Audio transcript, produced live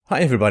Hi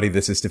everybody,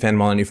 this is Stefan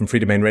Molyneux from Free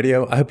Domain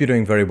Radio. I hope you're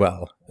doing very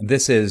well.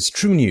 This is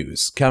True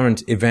News,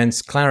 current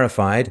events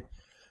clarified,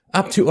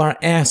 up to our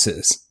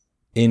asses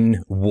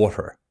in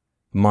water.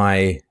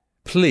 My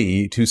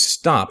plea to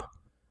stop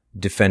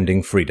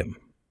defending freedom.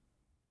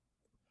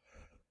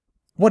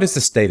 What is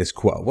the status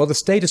quo? Well, the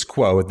status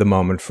quo at the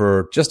moment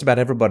for just about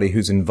everybody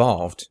who's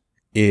involved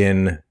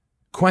in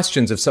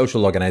questions of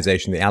social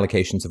organization, the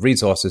allocations of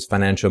resources,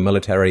 financial,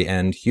 military,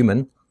 and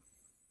human,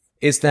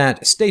 is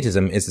that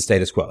statism is the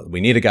status quo.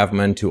 We need a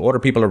government to order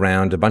people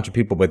around, a bunch of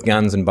people with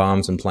guns and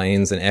bombs and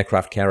planes and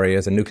aircraft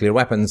carriers and nuclear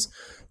weapons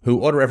who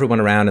order everyone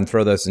around and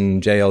throw those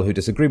in jail who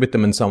disagree with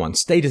them and so on.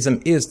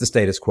 Statism is the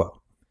status quo.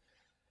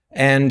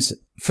 And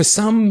for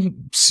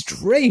some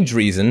strange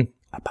reason,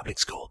 a public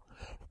school,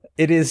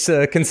 it is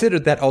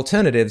considered that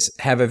alternatives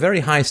have a very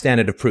high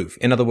standard of proof.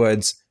 In other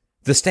words,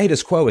 the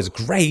status quo is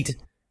great,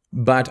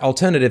 but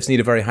alternatives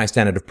need a very high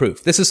standard of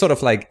proof. This is sort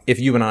of like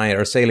if you and I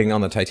are sailing on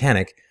the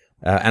Titanic,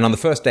 and on the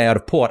first day out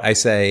of port, I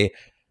say,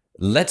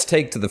 let's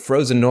take to the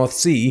frozen North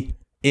Sea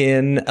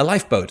in a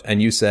lifeboat.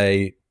 And you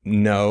say,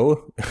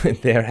 no,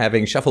 they're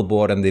having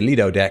shuffleboard on the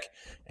Lido deck.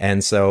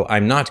 And so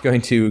I'm not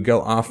going to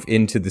go off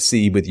into the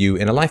sea with you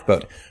in a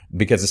lifeboat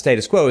because the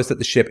status quo is that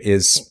the ship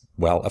is,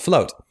 well,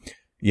 afloat.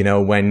 You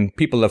know, when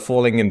people are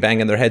falling and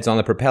banging their heads on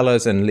the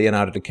propellers and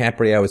Leonardo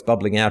DiCaprio is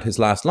bubbling out his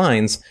last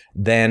lines,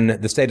 then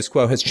the status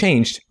quo has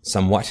changed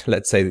somewhat,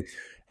 let's say.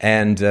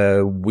 And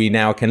we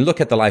now can look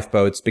at the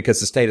lifeboats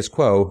because the status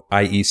quo,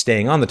 i.e.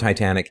 staying on the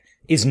Titanic,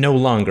 is no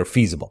longer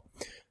feasible.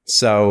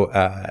 So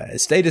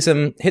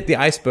statism hit the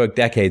iceberg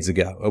decades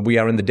ago. We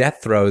are in the death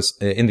throes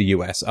in the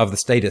U.S. of the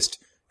statist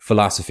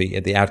philosophy,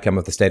 the outcome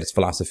of the statist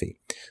philosophy.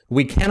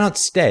 We cannot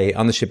stay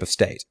on the ship of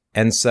state.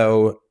 And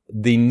so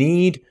the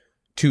need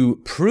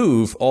to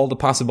prove all the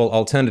possible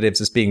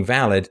alternatives as being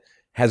valid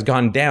has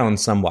gone down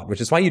somewhat,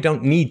 which is why you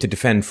don't need to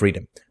defend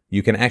freedom.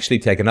 You can actually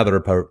take another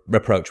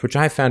approach, which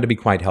I found to be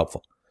quite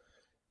helpful.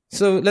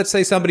 So let's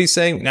say somebody's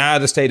saying,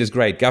 the state is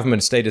great.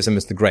 Government statism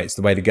is it's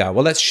the way to go.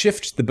 Well, let's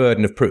shift the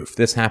burden of proof.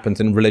 This happens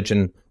in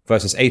religion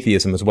versus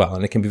atheism as well,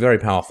 and it can be very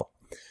powerful.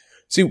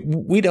 See,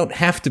 we don't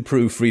have to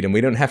prove freedom.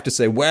 We don't have to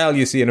say, well,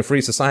 you see, in a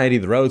free society,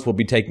 the roads will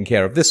be taken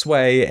care of this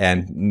way,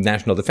 and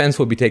national defense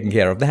will be taken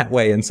care of that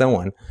way, and so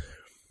on.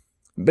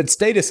 But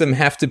statists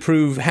have to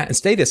prove how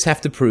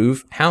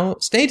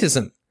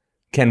statism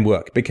can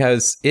work,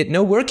 because it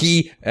no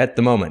worky at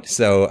the moment.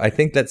 So I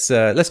think let's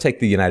take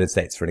the United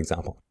States for an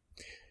example.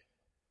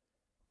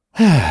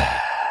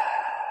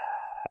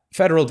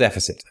 Federal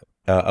deficit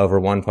over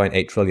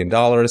 $1.8 trillion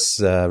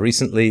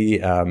recently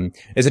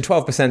is a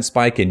 12%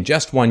 spike in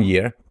just 1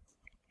 year.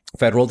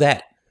 Federal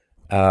debt,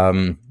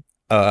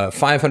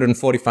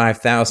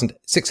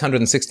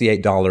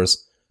 $545,668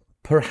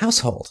 per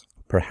household,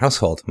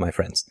 my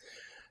friends.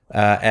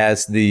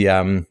 As the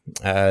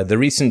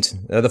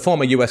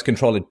former U.S.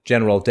 Comptroller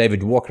General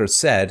David Walker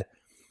said,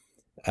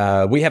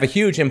 we have a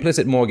huge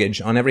implicit mortgage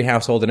on every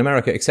household in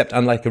America, except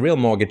unlike a real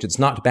mortgage, it's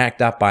not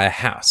backed up by a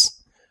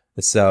house.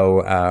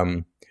 So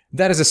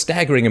that is a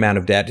staggering amount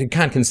of debt. It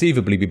can't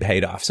conceivably be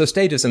paid off. So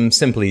statism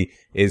simply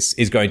is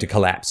going to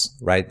collapse,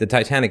 right? The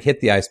Titanic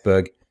hit the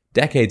iceberg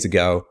decades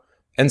ago.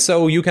 And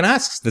so you can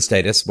ask the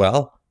status,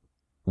 well,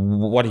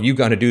 what are you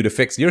going to do to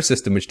fix your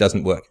system which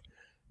doesn't work?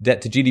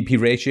 Debt to GDP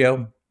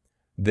ratio.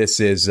 This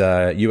is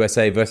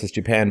USA versus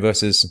Japan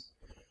versus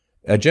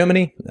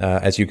Germany.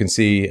 As you can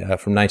see,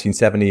 from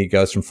 1970, it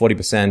goes from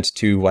 40%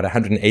 to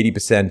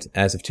 180%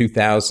 as of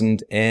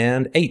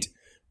 2008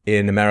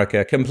 in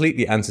America.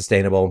 Completely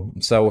unsustainable.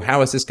 So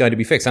how is this going to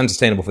be fixed?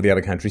 Unsustainable for the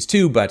other countries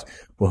too, but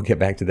we'll get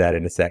back to that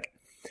in a sec.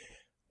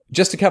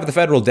 Just to cover the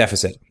federal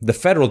deficit,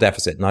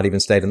 not even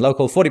state and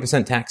local,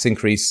 40% tax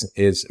increase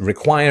is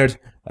required.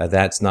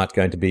 That's not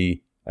going to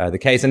be the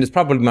case, and it's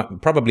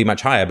probably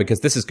much higher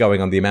because this is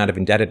going on the amount of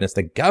indebtedness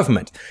the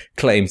government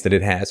claims that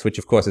it has, which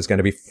of course is going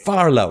to be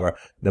far lower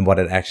than what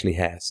it actually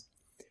has.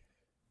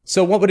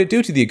 So what would it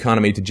do to the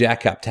economy to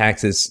jack up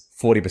taxes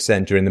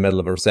 40% during the middle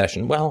of a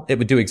recession? Well, it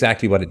would do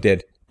exactly what it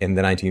did in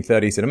the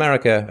 1930s in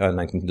America,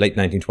 late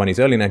 1920s,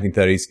 early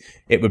 1930s.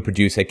 It would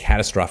produce a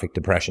catastrophic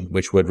depression,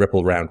 which would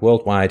ripple around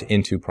worldwide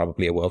into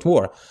probably a world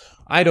war.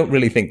 I don't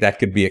really think that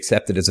could be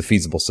accepted as a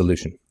feasible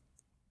solution.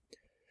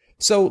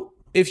 So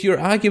if you're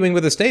arguing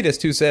with a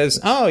statist who says,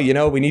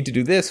 we need to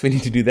do this, we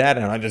need to do that,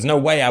 and there's no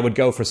way I would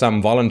go for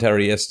some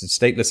voluntarist,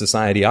 stateless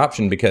society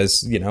option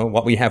because,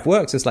 what we have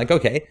works, it's like,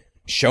 okay,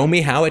 show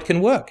me how it can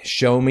work.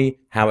 Show me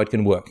how it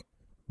can work.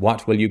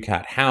 What will you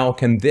cut? How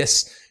can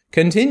this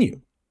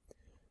continue?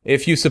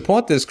 If you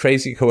support this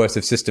crazy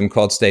coercive system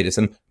called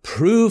statism,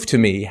 prove to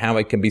me how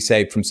it can be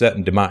saved from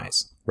certain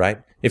demise, right?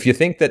 If you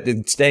think that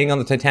staying on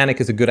the Titanic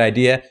is a good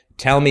idea,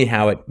 tell me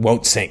how it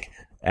won't sink.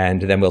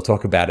 And then we'll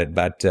talk about it.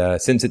 But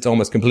since it's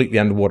almost completely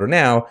underwater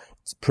now,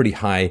 it's a pretty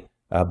high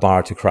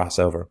bar to cross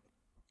over.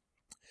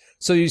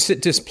 So you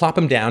just plop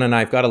them down, and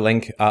I've got a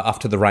link off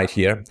to the right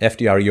here,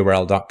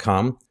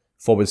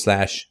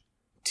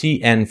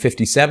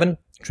 fdrurl.com/TN57,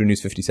 True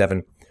News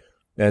 57.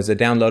 There's a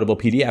downloadable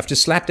PDF.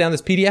 Just slap down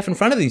this PDF in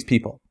front of these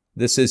people.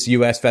 This is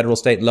U.S. federal,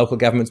 state, and local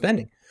government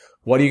spending.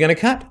 What are you going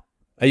to cut?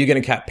 Are you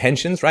going to cut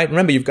pensions, right?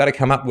 Remember, you've got to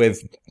come up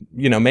with,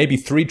 maybe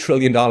 $3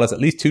 trillion, at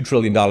least $2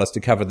 trillion to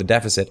cover the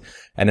deficit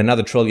and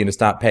another trillion to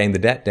start paying the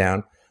debt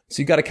down.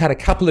 So you've got to cut a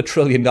couple of $1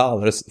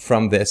 trillion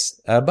from this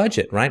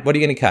budget, right? What are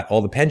you going to cut?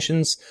 All the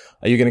pensions?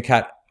 Are you going to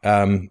cut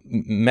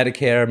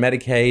Medicare,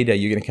 Medicaid? Are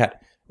you going to cut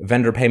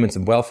vendor payments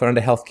and welfare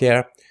under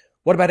healthcare?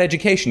 What about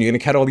education? You're going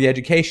to cut all the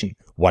education.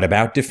 What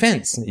about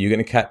defense? You're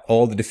going to cut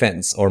all the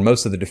defense or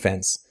most of the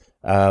defense.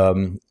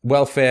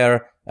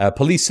 Welfare,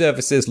 police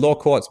services, law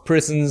courts,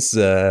 prisons,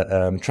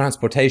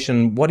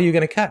 transportation. What are you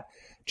going to cut?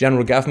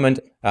 General government,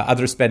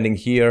 other spending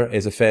here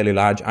is a fairly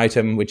large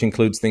item, which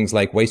includes things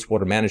like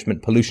wastewater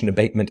management, pollution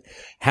abatement,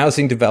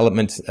 housing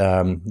development,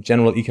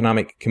 general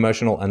economic,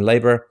 commercial, and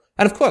labor.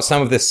 And of course,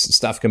 some of this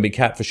stuff can be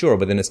cut for sure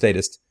within a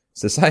statist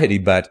society,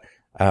 but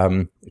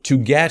to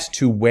get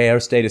to where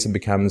statism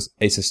becomes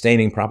a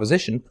sustaining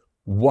proposition,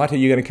 what are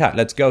you going to cut?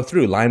 Let's go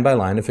through line by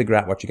line and figure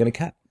out what you're going to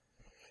cut.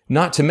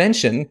 Not to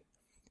mention,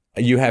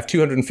 you have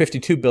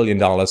 $252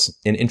 billion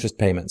in interest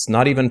payments,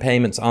 not even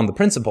payments on the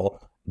principal,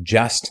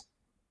 just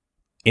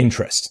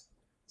interest.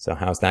 So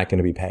how's that going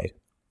to be paid?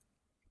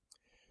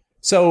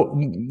 So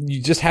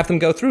you just have them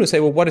go through and say,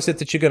 well, what is it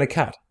that you're going to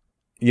cut?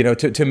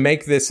 To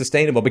make this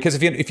sustainable. Because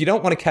if you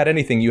don't want to cut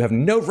anything, you have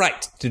no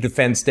right to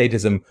defend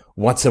statism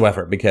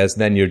whatsoever, because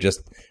then you're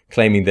just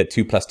claiming that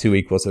 2 + 2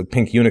 equals a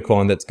pink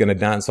unicorn that's going to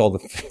dance all the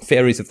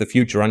fairies of the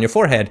future on your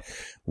forehead,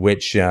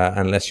 which,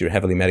 unless you're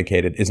heavily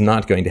medicated, is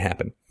not going to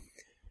happen.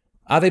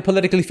 Are they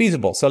politically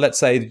feasible? So let's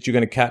say that you're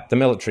going to cut the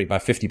military by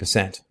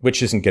 50%,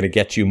 which isn't going to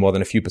get you more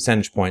than a few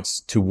percentage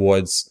points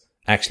towards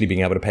actually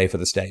being able to pay for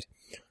the state.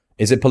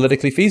 Is it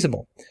politically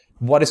feasible?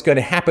 What is going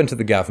to happen to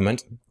the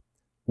government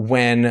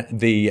when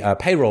the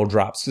payroll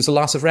drops? There's a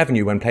loss of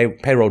revenue when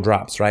payroll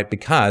drops, right?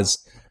 Because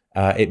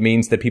it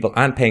means that people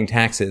aren't paying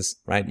taxes,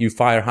 right? You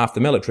fire half the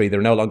military,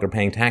 they're no longer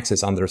paying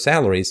taxes on their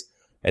salaries.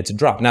 It's a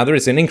drop. Now, there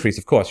is an increase,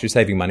 of course. You're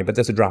saving money, but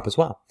there's a drop as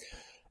well.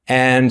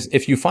 And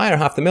if you fire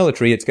half the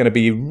military, it's going to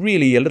be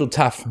really a little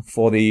tough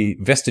for the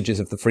vestiges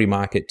of the free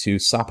market to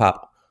sop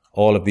up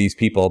all of these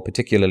people,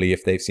 particularly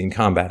if they've seen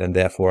combat and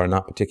therefore are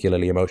not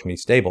particularly emotionally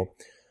stable.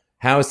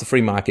 How is the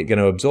free market going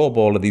to absorb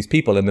all of these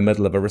people in the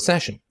middle of a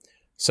recession?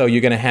 So you're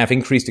going to have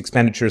increased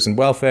expenditures in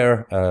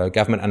welfare,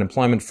 government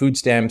unemployment, food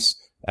stamps,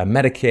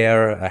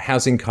 Medicare,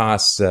 housing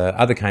costs,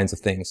 other kinds of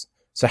things.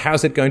 So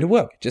how's it going to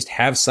work? Just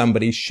have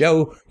somebody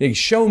show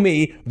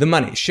me the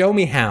money. Show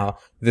me how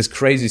this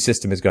crazy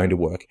system is going to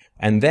work.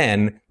 And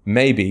then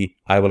maybe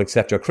I will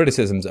accept your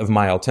criticisms of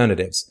my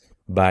alternatives.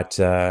 But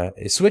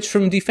switch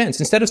from defense.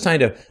 Instead of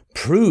trying to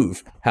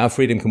prove how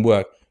freedom can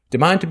work,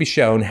 demand to be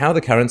shown how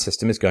the current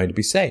system is going to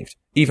be saved,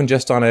 even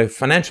just on a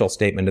financial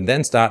statement, and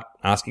then start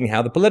asking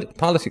how the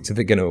politics of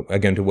it are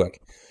going to work.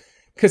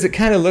 Because it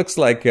kind of looks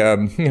like,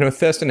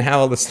 Thurston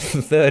Howell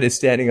III is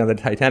standing on the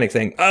Titanic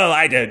saying, "Oh,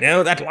 I don't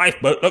know, that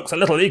lifeboat looks a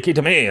little leaky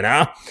to me,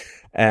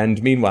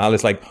 And meanwhile,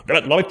 it's like,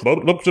 "That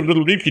lifeboat looks a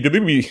little leaky to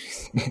me,"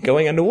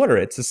 going underwater.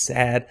 It's a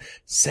sad,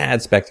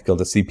 sad spectacle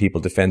to see people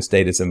defend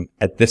statism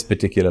at this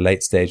particular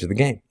late stage of the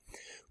game.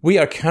 We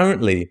are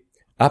currently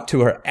up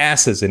to our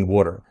asses in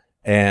water.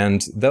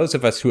 And those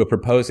of us who are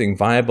proposing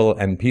viable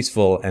and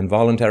peaceful and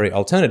voluntary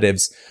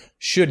alternatives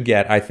should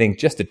get, I think,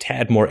 just a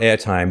tad more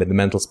airtime in the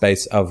mental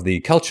space of the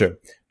culture.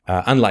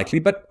 Unlikely,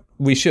 but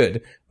we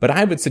should. But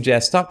I would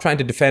suggest stop trying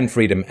to defend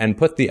freedom and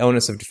put the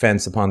onus of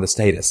defense upon the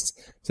statists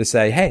to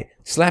say, hey,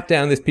 slap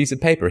down this piece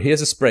of paper.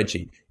 Here's a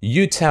spreadsheet.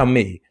 You tell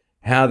me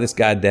how this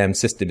goddamn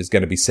system is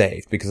going to be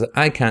saved, because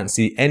I can't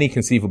see any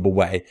conceivable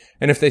way.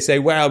 And if they say,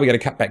 well, we got to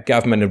cut back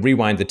government and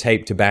rewind the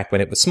tape to back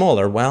when it was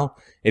smaller, well,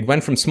 it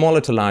went from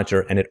smaller to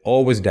larger, and it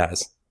always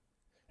does.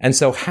 And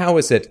so how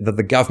is it that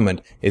the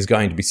government is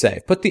going to be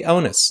saved? Put the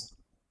onus,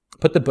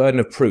 put the burden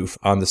of proof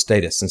on the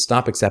statists and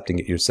stop accepting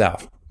it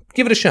yourself.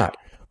 Give it a shot.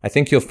 I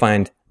think you'll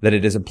find that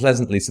it is a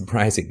pleasantly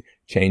surprising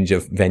change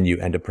of venue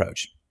and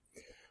approach.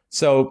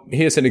 So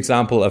here's an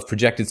example of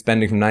projected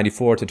spending from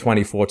 94 to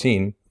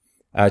 2014.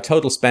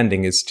 Total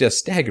spending is just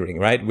staggering,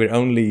 right? We're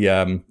only,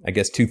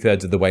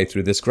 2/3 of the way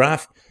through this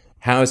graph.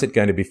 How is it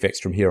going to be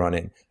fixed from here on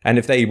in? And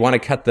if they want to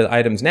cut the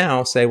items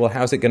now, say, well,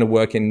 how's it going to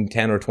work in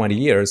 10 or 20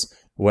 years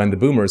when the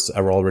boomers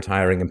are all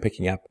retiring and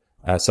picking up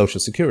Social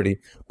Security?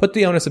 Put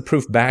the onus of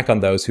proof back on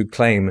those who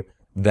claim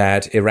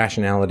that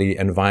irrationality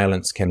and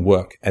violence can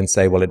work and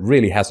say, well, it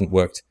really hasn't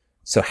worked.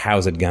 So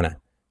how's it gonna?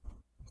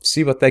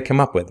 See what they come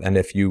up with. And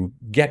if you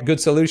get good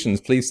solutions,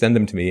 please send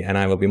them to me and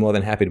I will be more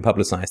than happy to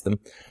publicize them.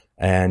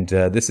 And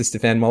this is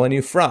Stefan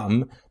Molyneux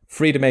from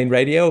Free Domain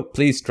Radio.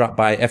 Please drop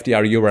by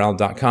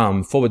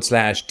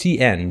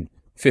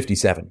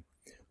fdrurl.com/TN57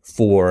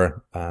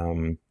 for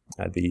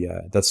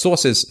the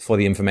sources for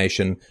the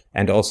information,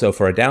 and also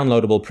for a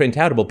downloadable,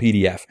 printoutable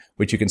PDF,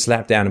 which you can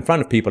slap down in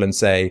front of people and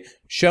say,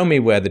 show me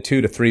where the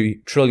 $2 to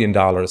 $3 trillion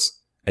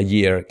a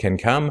year can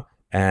come.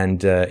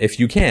 And if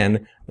you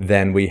can,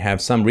 then we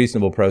have some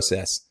reasonable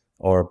process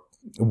or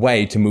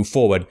way to move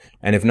forward.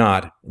 And if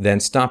not, then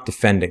stop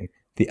defending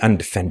the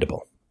undefendable.